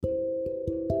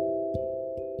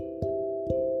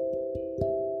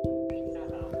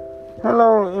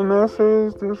Hello,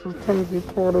 MSers. This is Timothy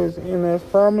Porter's MS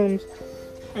Problems,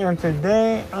 and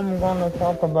today I'm going to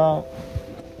talk about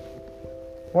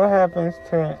what happens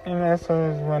to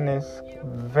MSers when it's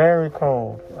very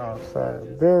cold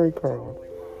outside. Very cold.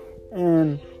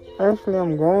 And actually,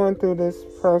 I'm going through this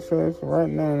process right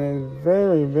now, and it's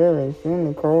very, very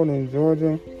extremely cold in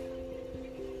Georgia.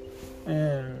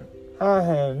 And I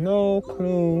have no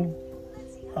clue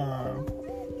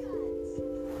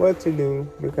what to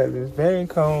do because it's very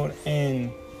cold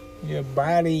and your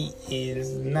body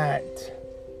is not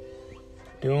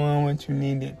doing what you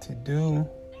need it to do,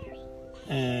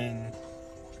 and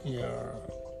your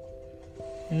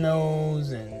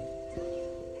nose and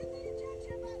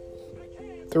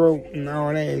throat and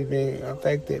all that is being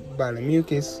affected by the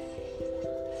mucus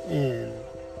and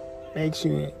makes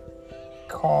you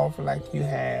cough like you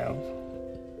have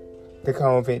the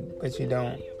COVID, but you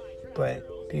don't.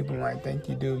 But people might think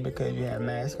you do because you have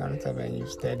mask on and stuff and you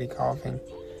steady coughing.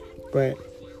 But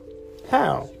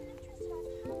how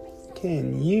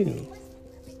can you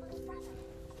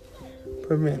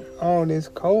prevent all this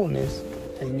coldness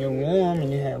and you're warm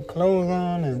and you have clothes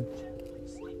on and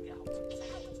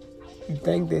you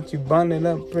think that you bundled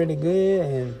up pretty good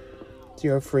and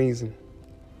you're freezing?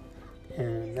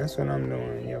 And that's what I'm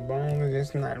doing. Your bones are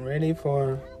just not ready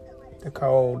for the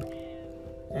cold.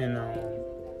 And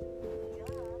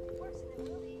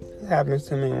it happens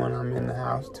to me when I'm in the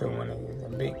house too. When it's a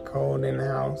bit cold in the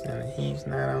house and the heat's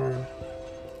not on,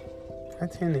 I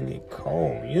tend to get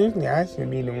cold. Usually I should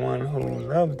be the one who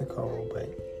loves the cold, but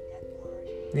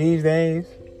these days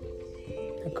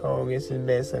the cold gets the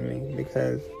best of me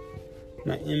because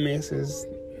my MS is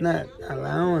not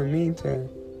allowing me to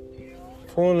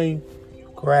fully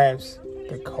grasp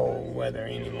the cold weather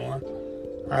anymore.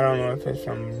 I don't know if it's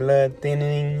from blood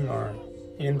thinning or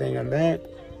anything of that,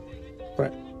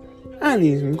 but I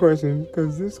need some questions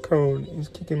because this cold is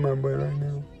kicking my butt right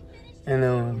now. And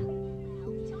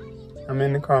I'm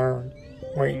in the car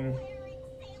waiting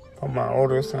for my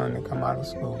older son to come out of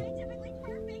school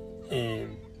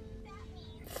and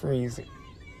freezing.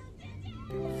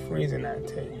 Freezing, I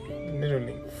tell you.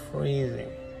 Literally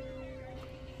freezing.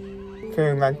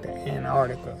 Feels like the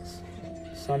Antarctica.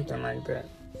 Something like that.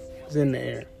 It's in the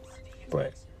air.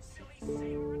 But,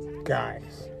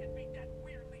 guys,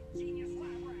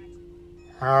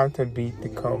 how to beat the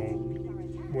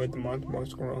cold with multiple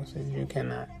sclerosis? You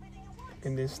cannot. You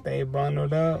can just stay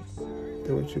bundled up,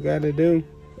 do what you gotta do,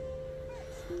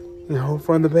 and hope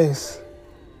for the best.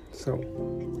 So,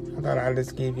 I thought I'd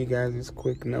just give you guys this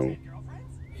quick note,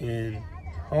 and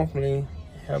hopefully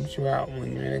it helps you out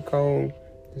when you're in the cold.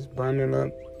 Just bundle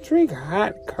up, drink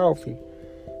hot coffee,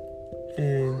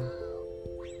 and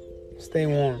stay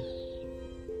warm.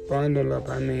 Bundle up,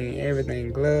 I mean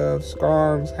everything. Gloves,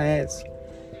 scarves, hats,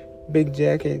 big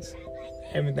jackets,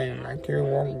 everything. Like you're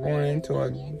going into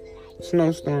a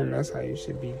snowstorm, that's how you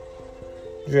should be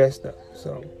dressed up.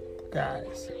 So,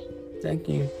 guys, thank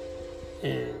you.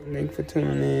 And thank you for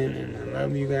tuning in. And I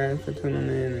love you guys for tuning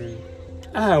in. And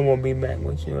I will be back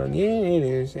with you again. It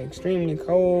is extremely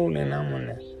cold, and I'm going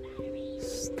to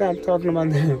stop talking about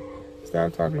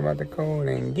the cold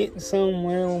and get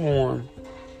somewhere warm.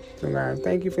 So, guys,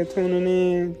 thank you for tuning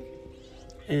in.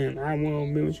 And I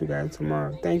will be with you guys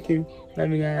tomorrow. Thank you. Love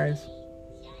you guys.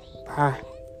 Bye.